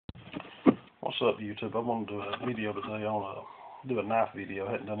What's up, YouTube? I want to do a video today on do a knife video.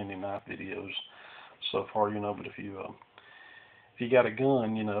 I hadn't done any knife videos so far, but if you got a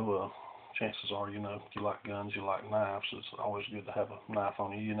gun, chances are, if you like guns, you like knives. It's always good to have a knife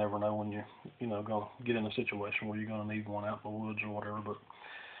on you. You never know when you're going to get in a situation where you're going to need one out in the woods or whatever. But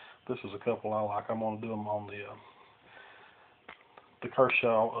this is a couple I like. I'm going to do them on the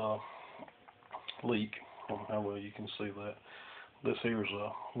Kershaw Leek. I don't know how well you can see that. This here is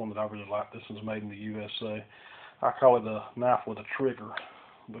one that I really like. This one's made in the USA. I call it a knife with a trigger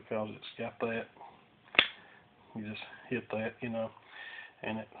because it's got that. You just hit that,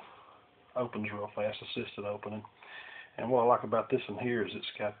 and it opens real fast, assisted opening. And what I like about this one here is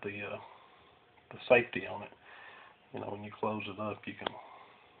it's got the safety on it. When you close it up, you can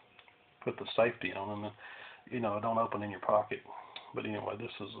put the safety on, and then, it don't open in your pocket. But anyway,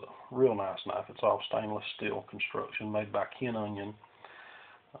 this is a real nice knife. It's all stainless steel construction, made by Ken Onion.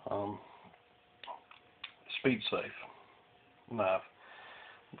 Speed safe knife.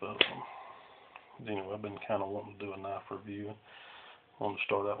 But anyway, I've been kind of wanting to do a knife review. I wanted to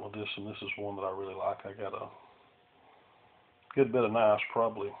start out with this, and this is one that I really like. I got a good bit of knives,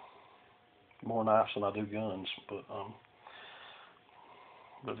 probably more knives than I do guns.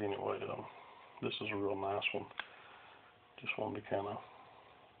 But anyway, this is a real nice one. Just wanted to kind of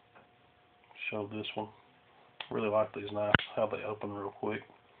show this one. Really like these knives, how they open real quick.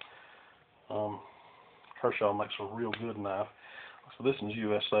 Kershaw makes a real good knife. So this one's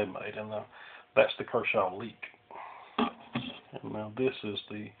USA made, and that's the Kershaw Leek. And now this is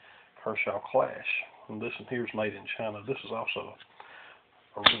the Kershaw Clash, and this one here is made in China. This is also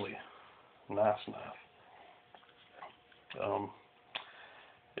a really nice knife.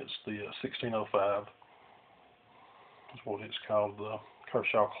 It's the 1605. Is what it's called, the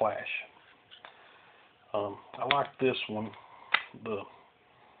Kershaw Clash. I like this one. The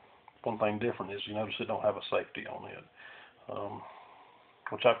one thing different is you notice it don't have a safety on it,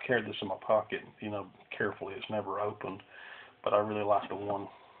 which I've carried this in my pocket, carefully. It's never opened, but I really like the one,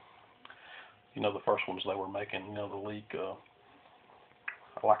 the first ones they were making, the Leek.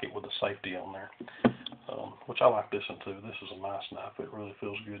 I like it with the safety on there, which I like this one too. This is a nice knife. It really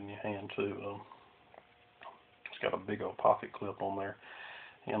feels good in your hand too. It's got a big old pocket clip on there,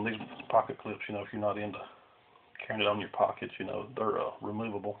 and these pocket clips, if you're not into carrying it on your pockets, they're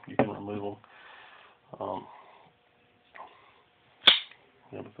removable. You can remove them.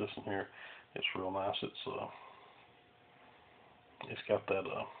 But this one here, it's real nice. It's got that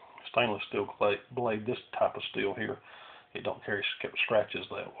stainless steel blade. This type of steel here, it don't carry scratches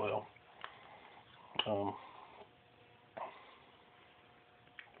that well.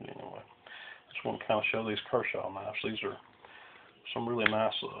 Anyway, just want to kind of show these Kershaw knives. These are some really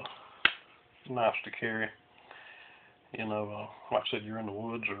nice knives to carry. Like I said, you're in the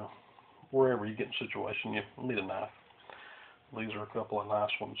woods or wherever you get in a situation, you need a knife. These are a couple of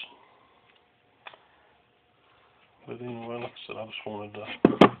nice ones. But anyway, like I said, I just wanted to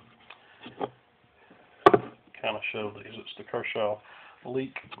kind of show these. It's the Kershaw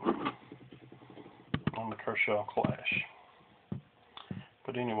Leek on the Kershaw Clash.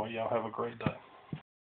 But anyway, y'all have a great day.